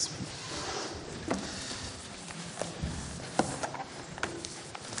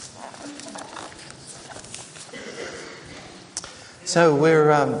So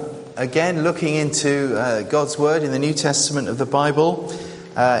we're again looking into God's Word in the New Testament of the Bible.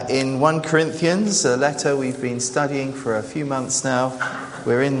 In 1 Corinthians, a letter we've been studying for a few months now.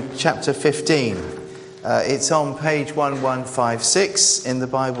 We're in chapter 15. It's on page 1156 in the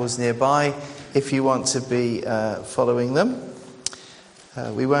Bibles nearby if you want to be following them.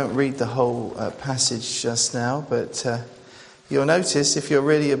 We won't read the whole passage just now, but you'll notice, if you're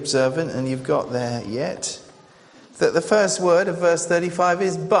really observant and you've got there yet, that the first word of verse 35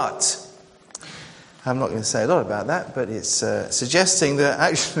 is but. I'm not going to say a lot about that, but it's suggesting that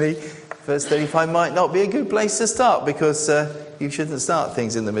actually verse 35 might not be a good place to start, because you shouldn't start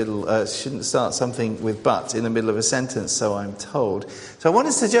things in the middle, shouldn't start something with but in the middle of a sentence, so I'm told. So I want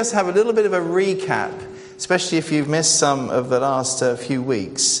us to just have a little bit of a recap, especially if you've missed some of the last few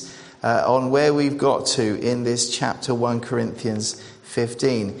weeks, on where we've got to in this chapter 1 Corinthians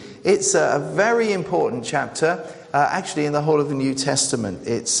 15. It's a very important chapter. Actually, in the whole of the New Testament.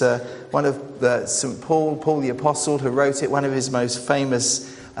 It's one of St. Paul the Apostle, who wrote it, one of his most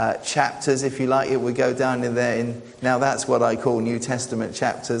famous chapters, if you like. It would go down in there. Now that's what I call New Testament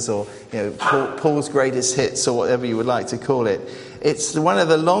chapters, or Paul's greatest hits, or whatever you would like to call it. It's one of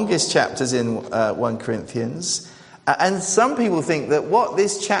the longest chapters in 1 Corinthians. And some people think that what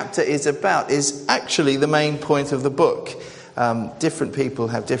this chapter is about is actually the main point of the book. Different people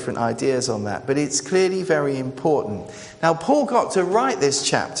have different ideas on that, but it's clearly very important. Now, Paul got to write this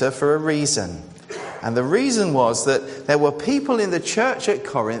chapter for a reason. And the reason was that there were people in the church at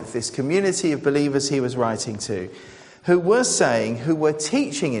Corinth, this community of believers he was writing to, who were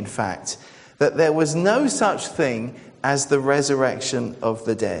teaching, in fact, that there was no such thing as the resurrection of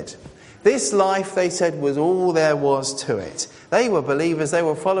the dead. This life, they said, was all there was to it. They were believers, they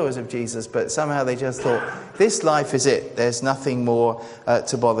were followers of Jesus, but somehow they just thought, this life is it. There's nothing more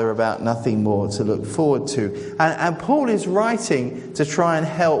to bother about, nothing more to look forward to. And Paul is writing to try and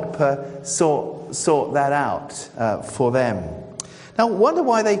help sort that out for them. Now, I wonder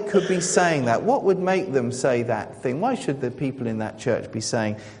why they could be saying that. What would make them say that thing? Why should the people in that church be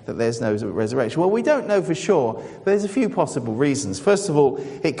saying that there's no resurrection? Well, we don't know for sure, but there's a few possible reasons. First of all,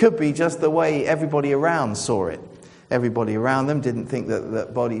 it could be just the way everybody around saw it. Everybody around them didn't think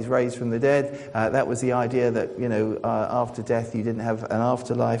that bodies raised from the dead. That was the idea that, after death you didn't have an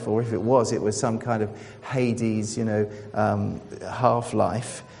afterlife, or if it was some kind of Hades,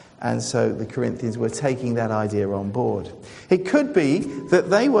 half-life. And so the Corinthians were taking that idea on board. It could be that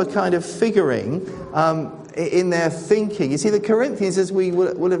they were kind of figuring in their thinking. You see, the Corinthians, as we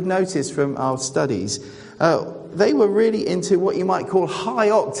will have noticed from our studies, they were really into what you might call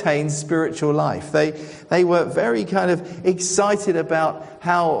high-octane spiritual life. They were very kind of excited about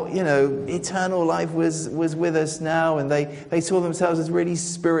how, eternal life was with us now, and they saw themselves as really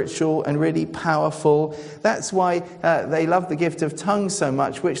spiritual and really powerful. That's why they loved the gift of tongues so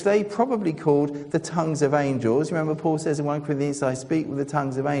much, which they probably called the tongues of angels. Remember, Paul says in 1 Corinthians, I speak with the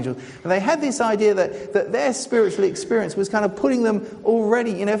tongues of angels. And they had this idea that their spiritual experience was kind of putting them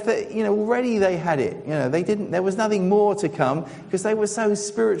already, already they had it. There was nothing more to come, because they were so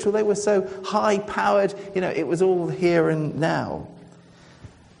spiritual, they were so high-powered, it was all here and now.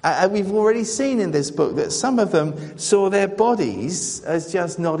 And we've already seen in this book that some of them saw their bodies as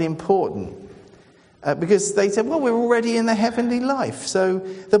just not important. Because they said, well, we're already in the heavenly life, so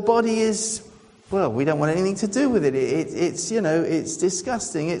the body is, well, we don't want anything to do with it. It's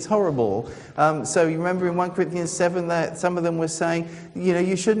disgusting, it's horrible. So you remember in 1 Corinthians 7 that some of them were saying,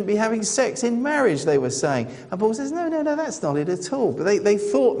 you shouldn't be having sex in marriage, they were saying. And Paul says, no, that's not it at all. But they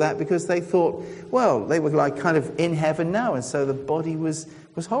thought that because they thought, well, they were like kind of in heaven now, and so the body was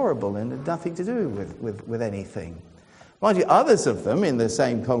horrible and had nothing to do with anything. Mind you, others of them in the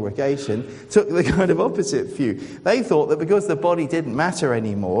same congregation took the kind of opposite view. They thought that because the body didn't matter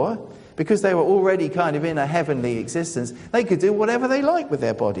anymore, because they were already kind of in a heavenly existence, they could do whatever they liked with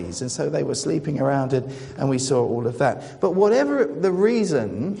their bodies. And so they were sleeping around it, and we saw all of that. But whatever the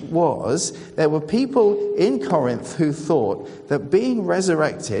reason was, there were people in Corinth who thought that being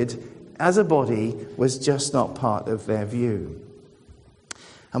resurrected as a body was just not part of their view.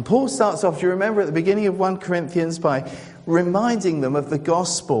 And Paul starts off, do you remember at the beginning of 1 Corinthians, by reminding them of the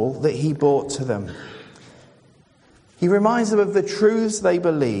gospel that he brought to them. He reminds them of the truths they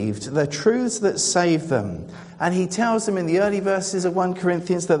believed, the truths that saved them. And he tells them in the early verses of 1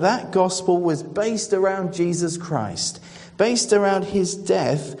 Corinthians that gospel was based around Jesus Christ, based around his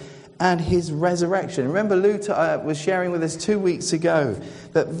death and his resurrection. Remember, Lou was sharing with us 2 weeks ago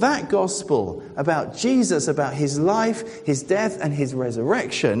that gospel about Jesus, about his life, his death and his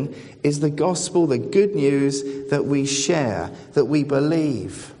resurrection is the gospel, the good news that we share, that we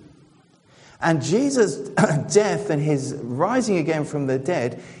believe. And Jesus' death and his rising again from the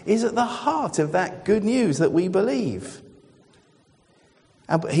dead is at the heart of that good news that we believe.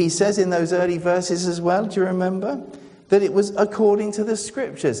 And he says in those early verses as well, do you remember? That it was according to the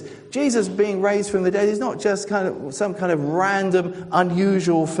Scriptures. Jesus being raised from the dead is not just some kind of random,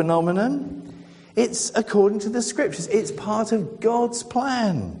 unusual phenomenon. It's according to the Scriptures. It's part of God's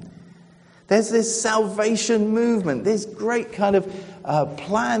plan. There's this salvation movement, this great kind of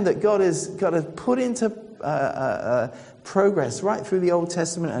plan that God has put into progress right through the Old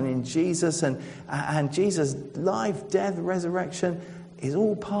Testament and in Jesus. And Jesus' life, death, resurrection is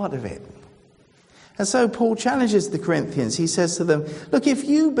all part of it. And so Paul challenges the Corinthians. He says to them, look, if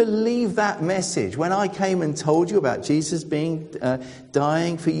you believe that message, when I came and told you about Jesus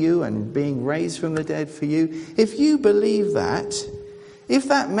dying for you and being raised from the dead for you, if you believe that, if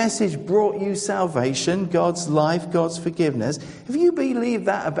that message brought you salvation, God's life, God's forgiveness, if you believe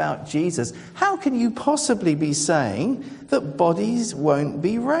that about Jesus, how can you possibly be saying that bodies won't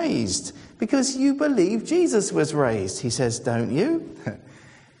be raised? Because you believe Jesus was raised, he says, don't you?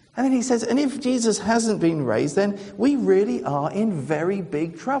 And then he says, and if Jesus hasn't been raised, then we really are in very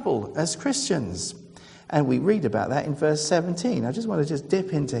big trouble as Christians. And we read about that in verse 17. I just want to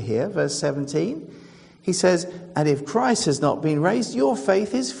dip into here, verse 17. He says, and if Christ has not been raised, your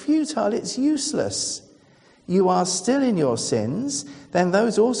faith is futile, it's useless. You are still in your sins. Then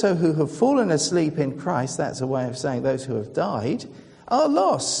those also who have fallen asleep in Christ, that's a way of saying those who have died, are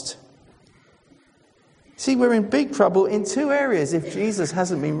lost. See, we're in big trouble in two areas. If Jesus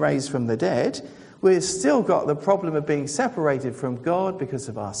hasn't been raised from the dead, we've still got the problem of being separated from God because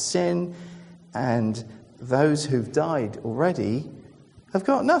of our sin, and those who've died already have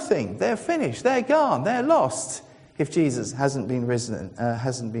got nothing. They're finished. They're gone. They're lost if Jesus hasn't been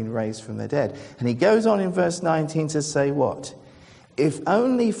raised from the dead. And he goes on in verse 19 to say what? If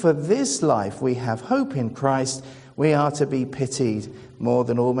only for this life we have hope in Christ, we are to be pitied more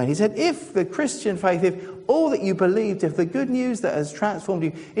than all men. He said, if the Christian faith, if all that you believed, if the good news that has transformed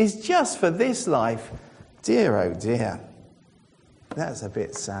you is just for this life, dear, oh dear, that's a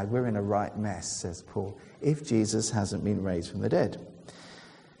bit sad. We're in a right mess, says Paul, if Jesus hasn't been raised from the dead.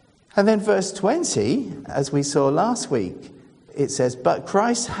 And then verse 20, as we saw last week, it says, but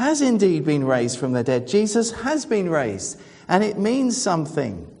Christ has indeed been raised from the dead. Jesus has been raised, and it means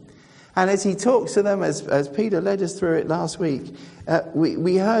something. And as he talks to them, as Peter led us through it last week,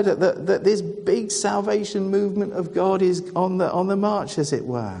 we heard that this big salvation movement of God is on the march, as it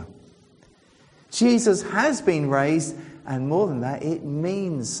were. Jesus has been raised, and more than that, it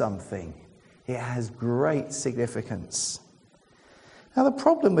means something. It has great significance. Now, the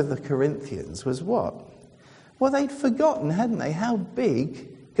problem with the Corinthians was what? Well, they'd forgotten, hadn't they, how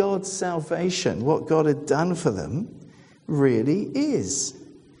big God's salvation, what God had done for them, really is.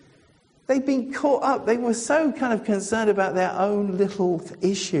 They'd been caught up. They were so kind of concerned about their own little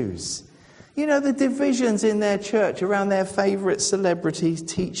issues. You know, the divisions in their church around their favourite celebrity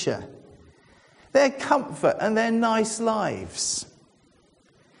teacher. Their comfort and their nice lives.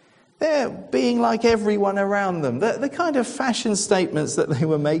 They're being like everyone around them. The kind of fashion statements that they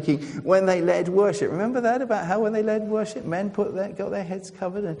were making when they led worship. Remember that about how when they led worship, men got their heads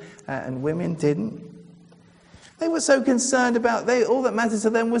covered and women didn't? They were so concerned about, all that mattered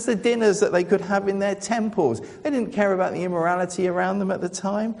to them was the dinners that they could have in their temples. They didn't care about the immorality around them at the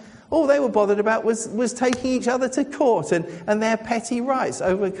time. All they were bothered about was taking each other to court and their petty rights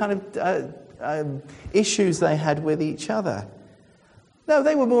over kind of issues they had with each other. No,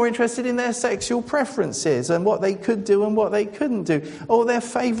 they were more interested in their sexual preferences and what they could do and what they couldn't do. Or their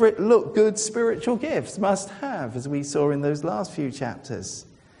favourite look-good spiritual gifts, must have, as we saw in those last few chapters.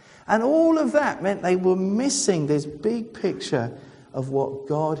 And all of that meant they were missing this big picture of what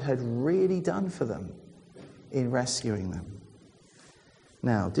God had really done for them in rescuing them.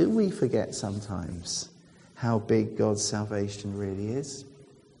 Now, do we forget sometimes how big God's salvation really is?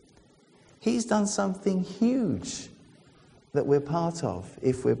 He's done something huge that we're part of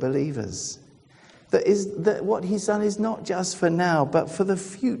if we're believers. That what he's done is not just for now, but for the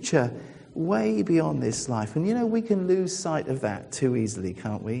future, way beyond this life. And you know, we can lose sight of that too easily,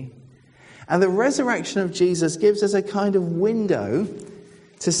 can't we? And the resurrection of Jesus gives us a kind of window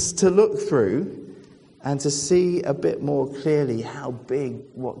to look through and to see a bit more clearly how big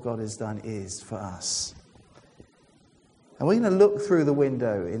what God has done is for us. And we're going to look through the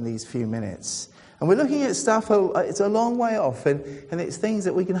window in these few minutes. And we're looking at stuff, it's a long way off, and it's things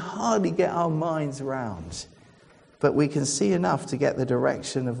that we can hardly get our minds around. But we can see enough to get the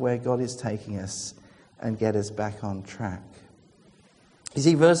direction of where God is taking us and get us back on track. You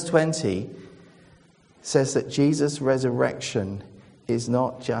see, verse 20 says that Jesus' resurrection is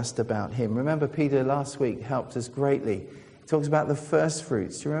not just about him. Remember, Peter last week helped us greatly. He talks about the first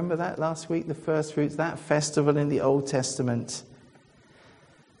fruits. Do you remember that last week? The first fruits, that festival in the Old Testament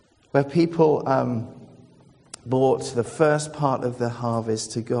where people brought the first part of the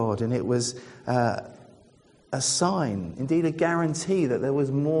harvest to God. And it was a sign, indeed a guarantee, that there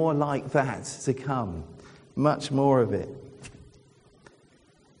was more like that to come. Much more of it.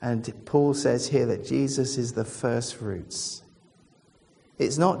 And Paul says here that Jesus is the first fruits.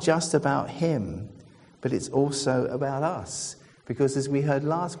 It's not just about him, but it's also about us. Because as we heard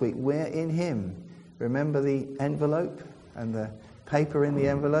last week, we're in him. Remember the envelope and the paper in the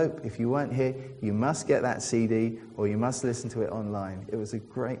envelope? If you weren't here, you must get that CD or you must listen to it online. It was a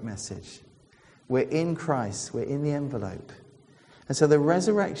great message. We're in Christ. We're in the envelope. And so the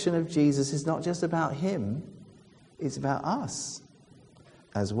resurrection of Jesus is not just about him. It's about us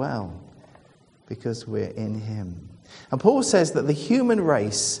as well. Because we're in him. And Paul says that the human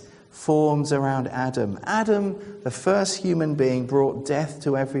race forms around Adam. Adam, the first human being, brought death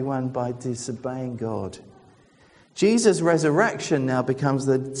to everyone by disobeying God. Jesus' resurrection now becomes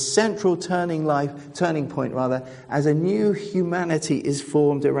the central turning point, as a new humanity is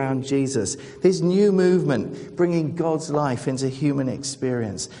formed around Jesus. This new movement bringing God's life into human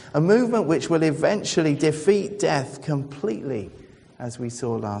experience. A movement which will eventually defeat death completely, as we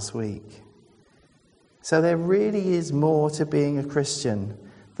saw last week. So there really is more to being a Christian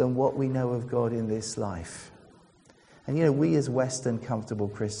than what we know of God in this life. And we as Western comfortable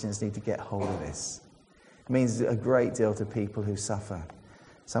Christians need to get hold of this. It means a great deal to people who suffer.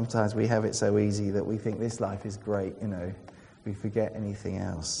 Sometimes we have it so easy that we think this life is great, we forget anything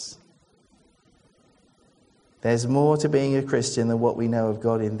else. There's more to being a Christian than what we know of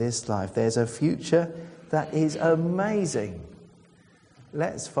God in this life. There's a future that is amazing.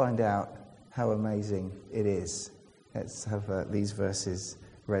 Let's find out how amazing it is. Let's have these verses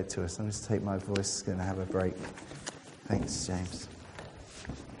read to us. I'm just take my voice. It's going to have a break. Thanks, James.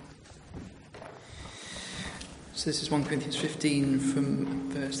 So this is 1 Corinthians 15 from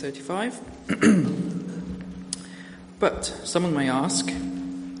verse 35. But someone may ask,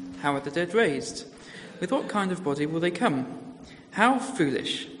 how are the dead raised? With what kind of body will they come? How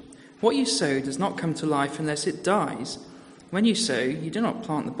foolish! What you sow does not come to life unless it dies. When you sow, you do not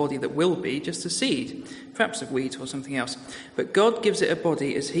plant the body that will be, just a seed, perhaps of wheat or something else. But God gives it a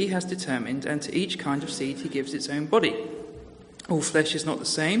body as he has determined, and to each kind of seed he gives its own body. All flesh is not the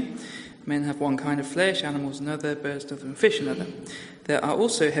same. Men have one kind of flesh, animals another, birds another, and fish another. There are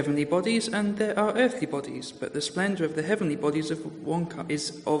also heavenly bodies, and there are earthly bodies. But the splendour of the heavenly bodies is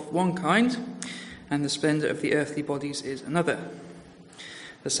of one kind, and the splendour of the earthly bodies is another.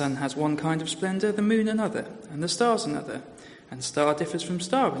 The sun has one kind of splendour, the moon another, and the stars another. And star differs from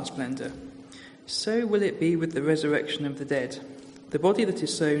star in splendour. So will it be with the resurrection of the dead. The body that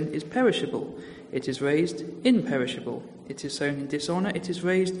is sown is perishable. It is raised imperishable. It is sown in dishonour. It is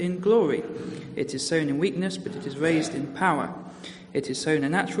raised in glory. It is sown in weakness, but it is raised in power. It is sown a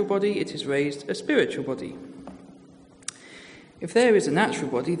natural body. It is raised a spiritual body. If there is a natural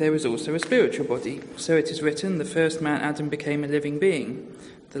body, there is also a spiritual body. So it is written, the first man Adam became a living being.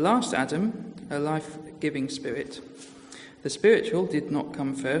 The last Adam, a life-giving spirit. The spiritual did not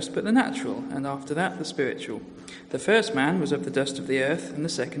come first, but the natural, and after that the spiritual. The first man was of the dust of the earth, and the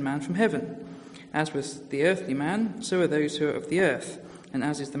second man from heaven. As was the earthly man, so are those who are of the earth. And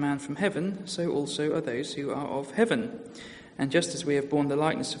as is the man from heaven, so also are those who are of heaven. And just as we have borne the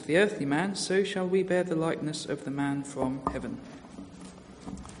likeness of the earthly man, so shall we bear the likeness of the man from heaven.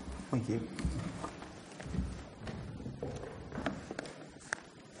 Thank you.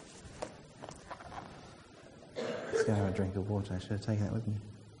 Let's go have a drink of water. I should have taken that with me.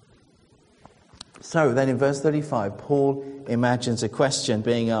 So then in verse 35, Paul imagines a question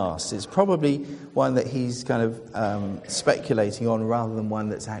being asked. It's probably one that he's kind of speculating on rather than one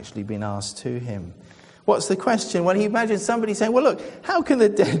that's actually been asked to him. What's the question? Well, he imagines somebody saying, well, look, how can the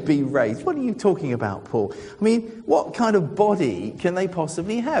dead be raised? What are you talking about, Paul? I mean, what kind of body can they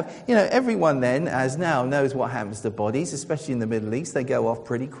possibly have? Everyone then, as now, knows what happens to bodies, especially in the Middle East. They go off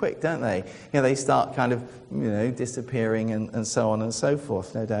pretty quick, don't they? They start kind of, disappearing and so on and so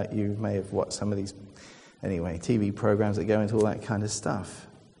forth. No doubt you may have watched some of these, TV programs that go into all that kind of stuff.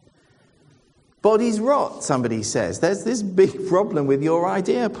 Bodies rot, somebody says. There's this big problem with your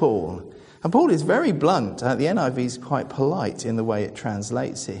idea, Paul. And Paul is very blunt. The NIV is quite polite in the way it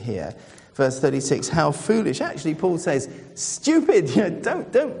translates it here. Verse 36, how foolish. Actually, Paul says, stupid.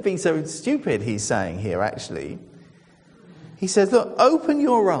 Don't be so stupid, he's saying here, actually. He says, look, open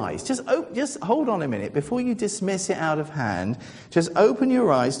your eyes. Just hold on a minute. Before you dismiss it out of hand, just open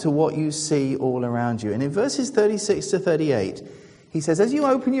your eyes to what you see all around you. And in verses 36 to 38, he says, as you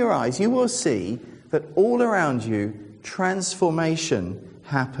open your eyes, you will see that all around you, transformation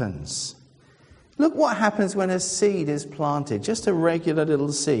happens. Look what happens when a seed is planted, just a regular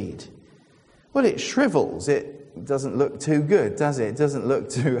little seed. Well, it shrivels. It doesn't look too good, does it? It doesn't look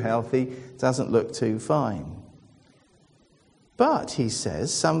too healthy. It doesn't look too fine. But, he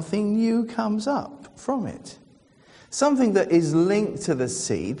says, something new comes up from it. Something that is linked to the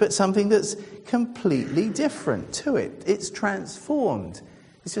seed, but something that's completely different to it. It's transformed.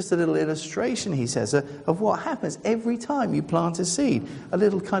 It's just a little illustration, he says, of what happens every time you plant a seed. A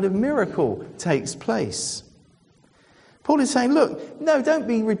little kind of miracle takes place. Paul is saying, look, no, don't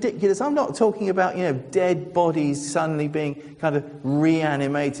be ridiculous. I'm not talking about, dead bodies suddenly being kind of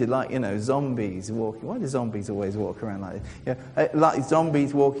reanimated like, zombies walking. Why do zombies always walk around like this? Like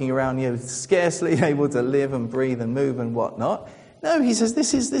zombies walking around, scarcely able to live and breathe and move and whatnot. No, he says,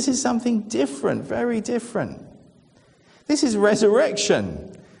 this is something different, very different. This is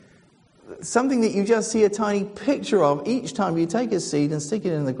resurrection. Something that you just see a tiny picture of each time you take a seed and stick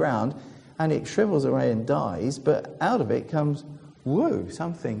it in the ground, and it shrivels away and dies, but out of it comes,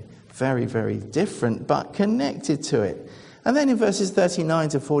 something very, very different, but connected to it. And then in verses 39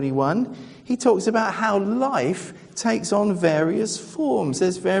 to 41, he talks about how life takes on various forms.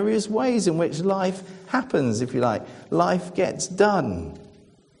 There's various ways in which life happens, if you like. Life gets done.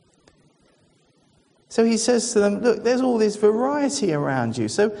 So he says to them, look, there's all this variety around you.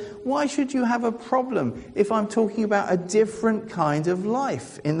 So why should you have a problem if I'm talking about a different kind of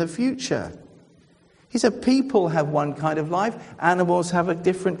life in the future? He said people have one kind of life, animals have a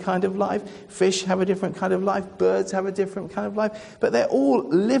different kind of life, fish have a different kind of life, birds have a different kind of life, but they're all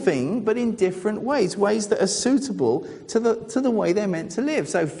living, but in different ways that are suitable to the way they're meant to live.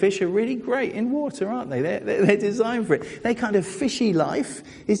 So fish are really great in water, aren't they? They're designed for it. Their kind of fishy life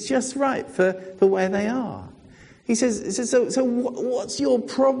is just right for where they are. He says, so what's your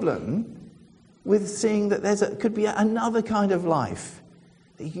problem with seeing that could be another kind of life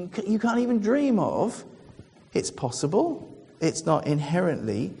you can't even dream of? It's possible. It's not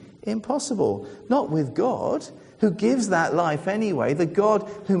inherently impossible. Not with God, who gives that life anyway. The God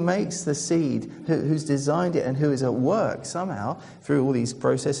who makes the seed, who's designed it and who is at work somehow through all these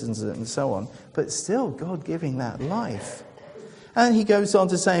processes and so on. But still, God giving that life. And he goes on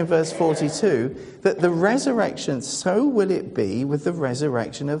to say in verse 42 that the resurrection, so will it be with the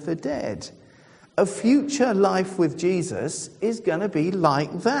resurrection of the dead. A future life with Jesus is going to be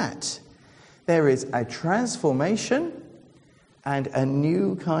like that. There is a transformation and a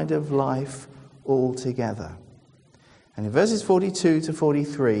new kind of life altogether. And in verses 42 to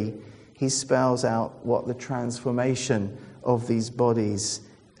 43, he spells out what the transformation of these bodies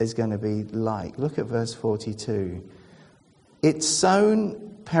is going to be like. Look at verse 42. It's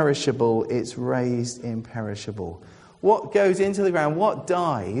sown perishable, it's raised imperishable. What goes into the ground, what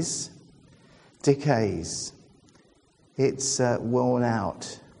dies, decays. It's worn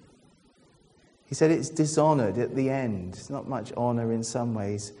out. He said it's dishonoured at the end. There's not much honour in some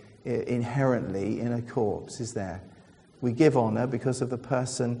ways inherently in a corpse, is there? We give honour because of the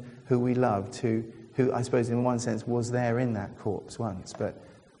person who we loved, who I suppose in one sense was there in that corpse once. But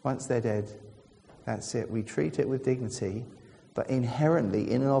once they're dead, that's it. We treat it with dignity, but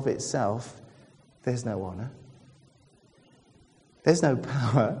inherently, in and of itself, there's no honour. There's no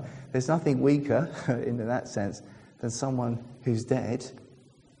power. There's nothing weaker, in that sense, than someone who's dead.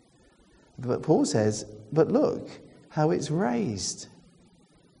 But Paul says, but look how it's raised.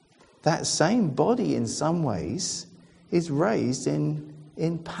 That same body, in some ways, is raised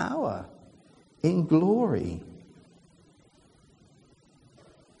in power, in glory,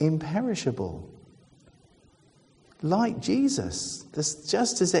 imperishable. Like Jesus,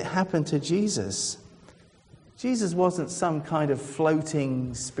 just as it happened to Jesus. Jesus wasn't some kind of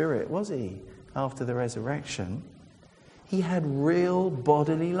floating spirit, was he, after the resurrection? He had real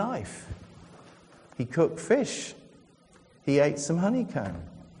bodily life. He cooked fish. He ate some honeycomb.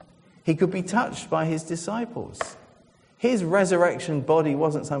 He could be touched by his disciples. His resurrection body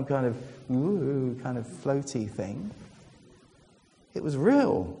wasn't some kind of floaty thing. It was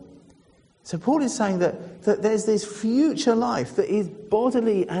real. So Paul is saying that there's this future life that is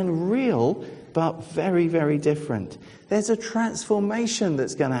bodily and real, but very, very different. There's a transformation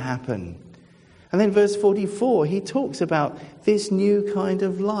that's going to happen. And then verse 44, he talks about this new kind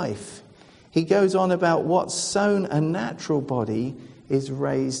of life. He goes on about what's sown a natural body is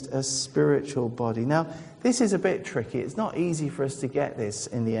raised a spiritual body. Now, this is a bit tricky. It's not easy for us to get this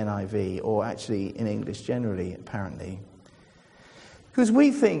in the NIV, or actually in English generally, apparently. Because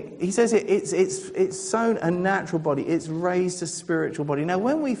we think, he says it's sown a natural body, it's raised a spiritual body. Now,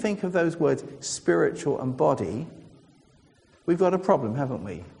 when we think of those words, spiritual and body, we've got a problem, haven't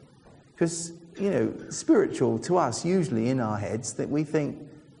we? Because, spiritual to us, usually in our heads, that we think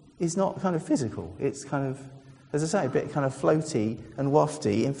is not kind of physical. It's kind of, as I say, a bit kind of floaty and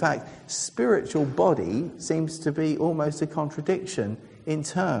wafty. In fact, spiritual body seems to be almost a contradiction in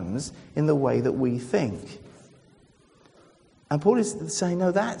terms in the way that we think. And Paul is saying,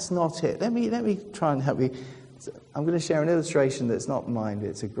 no, that's not it. Let me try and help you. I'm going to share an illustration that's not mine, but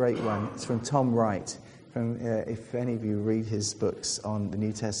it's a great one. It's from Tom Wright. If any of you read his books on the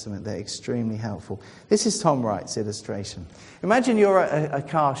New Testament, they're extremely helpful. This is Tom Wright's illustration. Imagine you're at a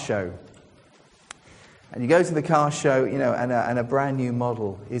car show. And you go to the car show, and a brand new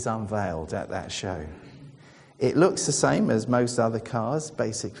model is unveiled at that show. It looks the same as most other cars,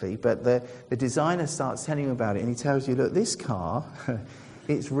 basically, but the designer starts telling you about it, and he tells you, look, this car,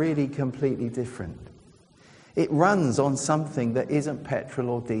 it's really completely different. It runs on something that isn't petrol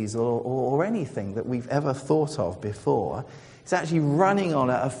or diesel or anything that we've ever thought of before. It's actually running on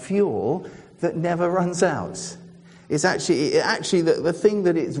a fuel that never runs out. It's actually the thing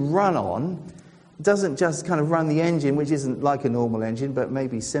that it's run on doesn't just kind of run the engine, which isn't like a normal engine, but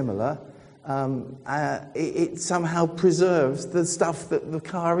maybe similar. It somehow preserves the stuff that the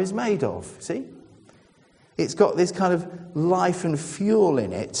car is made of. See? It's got this kind of life and fuel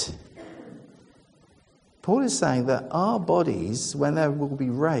in it. Paul is saying that our bodies, when they will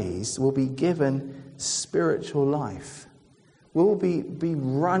be raised, will be given spiritual life. We'll be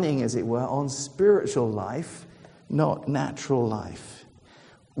running, as it were, on spiritual life, not natural life.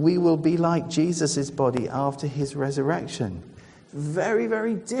 We will be like Jesus' body after his resurrection. Very,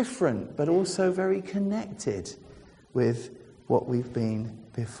 very different, but also very connected with what we've been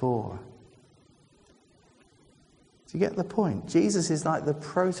before. Do you get the point? Jesus is like the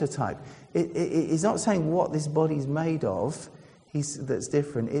prototype. He's not saying what this body's made of that's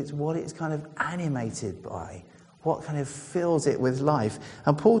different. It's what it's kind of animated by, what kind of fills it with life.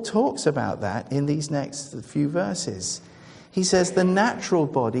 And Paul talks about that in these next few verses. He says the natural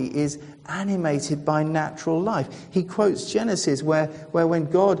body is animated by natural life. He quotes Genesis where when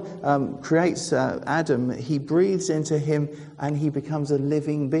God creates Adam, he breathes into him and he becomes a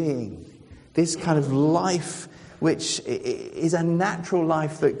living being. This kind of life which is a natural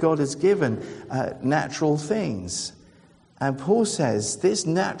life that God has given, natural things. And Paul says this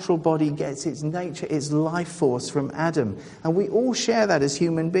natural body gets its nature, its life force from Adam. And we all share that as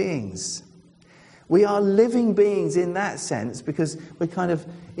human beings. We are living beings in that sense because we're kind of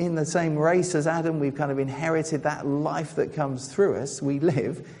in the same race as Adam. We've kind of inherited that life that comes through us. We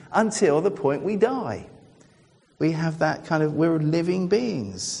live until the point we die. We have that kind of, we're living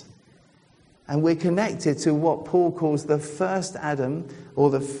beings. And we're connected to what Paul calls the first Adam, or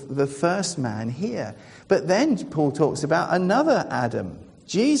the first man here. But then Paul talks about another Adam,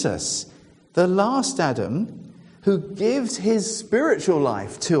 Jesus, the last Adam, who gives his spiritual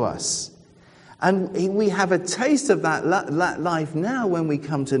life to us. And we have a taste of that life now when we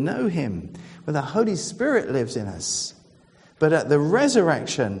come to know him, when the Holy Spirit lives in us. But at the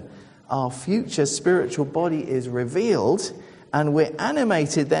resurrection, our future spiritual body is revealed. And we're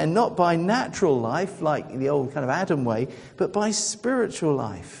animated then not by natural life, like the old kind of Adam way, but by spiritual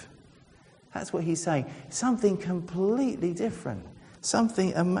life. That's what he's saying. Something completely different.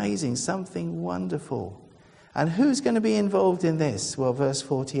 Something amazing. Something wonderful. And who's going to be involved in this? Well, verse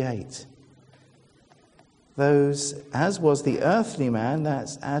 48. Those, as was the earthly man,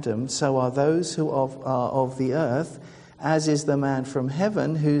 that's Adam, so are those who are of the earth, as is the man from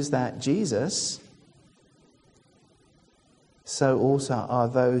heaven, who's that Jesus. So also are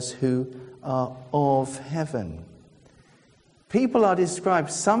those who are of heaven. Some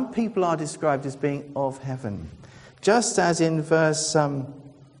people are described as being of heaven. Just as in verse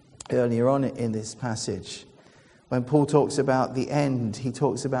earlier on in this passage, when Paul talks about the end, he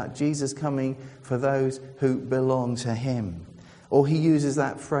talks about Jesus coming for those who belong to him. Or he uses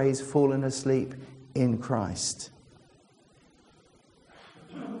that phrase, fallen asleep in Christ.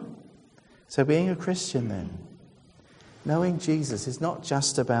 So being a Christian then, knowing Jesus is not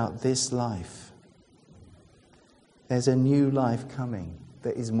just about this life. There's a new life coming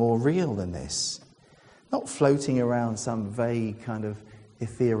that is more real than this. Not floating around some vague kind of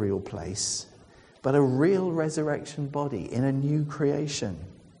ethereal place, but a real resurrection body in a new creation.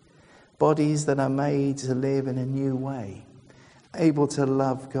 Bodies that are made to live in a new way, able to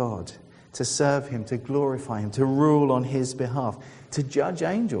love God, to serve him, to glorify him, to rule on his behalf, to judge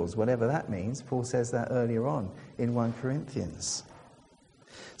angels, whatever that means. Paul says that earlier on in 1 Corinthians.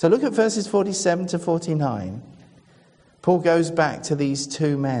 So look at verses 47 to 49. Paul goes back to these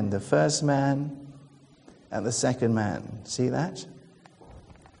two men, the first man and the second man. See that?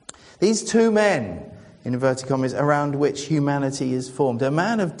 These two men in inverted commas, around which humanity is formed. A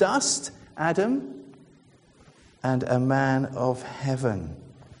man of dust, Adam, and a man of heaven,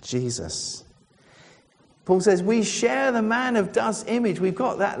 Jesus. Paul says we share the man of dust image. We've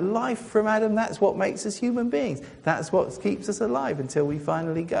got that life from Adam. That's what makes us human beings. That's what keeps us alive until we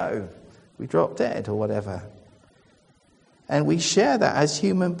finally go. We drop dead or whatever. And we share that as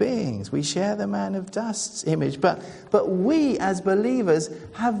human beings. We share the man of dust's image. But we as believers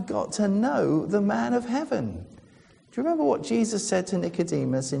have got to know the man of heaven. Do you remember what Jesus said to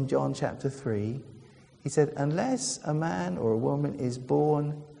Nicodemus in John chapter 3? He said, unless a man or a woman is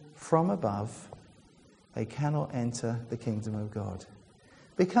born from above, they cannot enter the kingdom of God.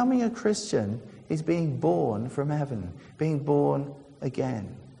 Becoming a Christian is being born from heaven, being born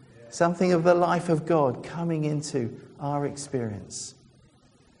again. Something of the life of God coming into our experience.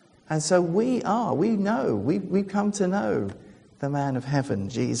 And so we've come to know the man of heaven,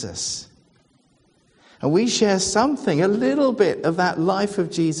 Jesus. And we share something, a little bit of that life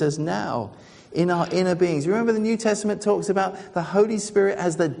of Jesus now in our inner beings. You remember the New Testament talks about the Holy Spirit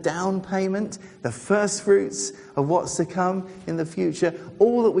as the down payment, the first fruits of what's to come in the future.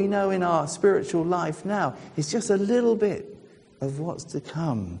 All that we know in our spiritual life now is just a little bit of what's to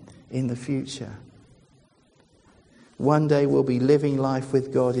come in the future. One day we'll be living life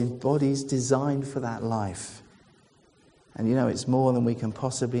with God in bodies designed for that life. And it's more than we can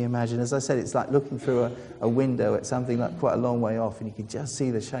possibly imagine. As I said, it's like looking through a window at something like quite a long way off and you can just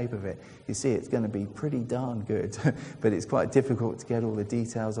see the shape of it. You see it's going to be pretty darn good, but it's quite difficult to get all the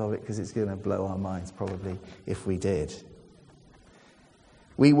details of it because it's going to blow our minds probably if we did.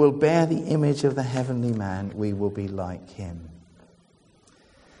 We will bear the image of the heavenly man. We will be like him.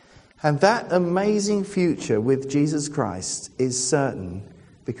 And that amazing future with Jesus Christ is certain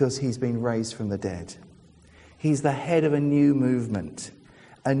because he's been raised from the dead. He's the head of a new movement,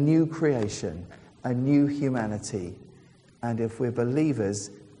 a new creation, a new humanity. And if we're believers,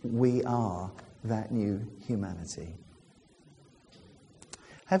 we are that new humanity.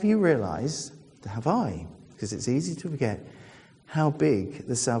 Have you realized, have I, because it's easy to forget, how big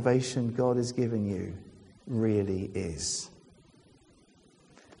the salvation God has given you really is?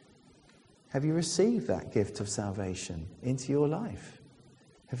 Have you received that gift of salvation into your life?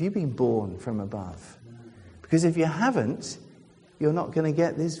 Have you been born from above? Because if you haven't, you're not going to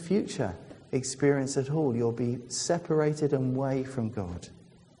get this future experience at all. You'll be separated and away from God.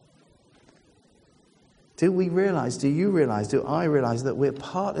 Do you realize, do I realize that we're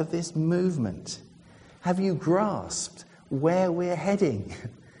part of this movement? Have you grasped where we're heading?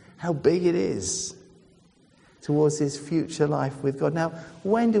 How big it is towards this future life with God. Now,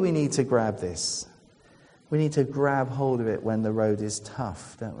 when do we need to grab this? We need to grab hold of it when the road is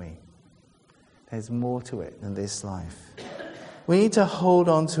tough, don't we? There's more to it than this life. We need to hold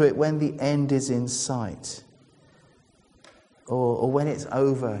on to it when the end is in sight. Or when it's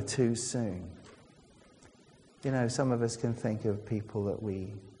over too soon. Some of us can think of people that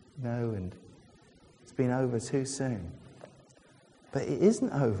we know and it's been over too soon. But it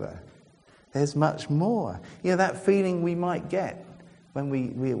isn't over. There's much more. That feeling we might get when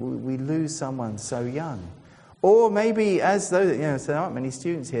we lose someone so young. Or maybe as though, there aren't many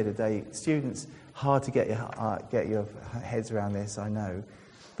students here today. Students, hard to get your heads around this, I know.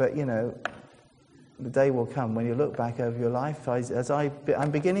 But, the day will come when you look back over your life.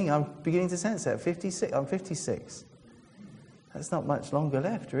 I'm beginning to sense that. 56. I'm 56. That's not much longer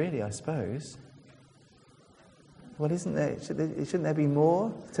left, really, I suppose. Well, isn't there? Shouldn't there be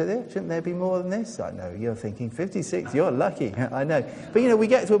more to this? Shouldn't there be more than this? I know you're thinking 56. You're lucky. I know. But we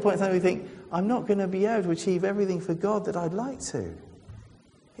get to a point in time we think, I'm not going to be able to achieve everything for God that I'd like to.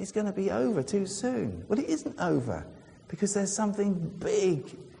 It's going to be over too soon. Well, it isn't over because there's something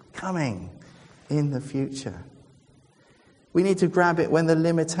big coming in the future. We need to grab it when the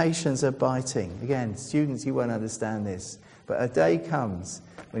limitations are biting. Again, students, you won't understand this, but a day comes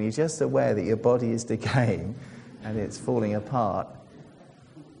when you're just aware that your body is decaying and it's falling apart.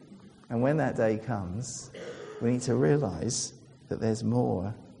 And when that day comes, we need to realize that there's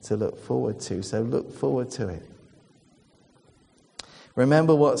more to look forward to. So look forward to it.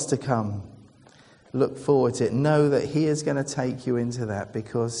 Remember what's to come. Look forward to it. Know that he is going to take you into that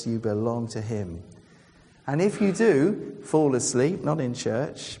because you belong to him. And if you do fall asleep, not in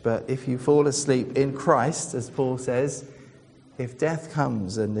church, but if you fall asleep in Christ, as Paul says, if death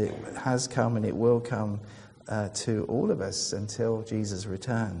comes, and it has come and it will come to all of us until Jesus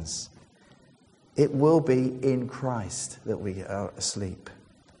returns, it will be in Christ that we are asleep.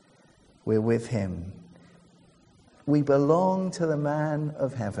 We're with him. We belong to the man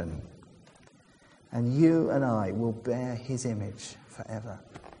of heaven. And you and I will bear his image forever.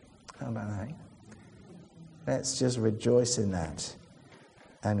 How about that? Let's just rejoice in that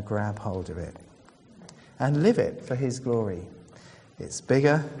and grab hold of it and live it for his glory. It's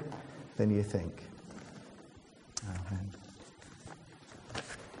bigger than you think.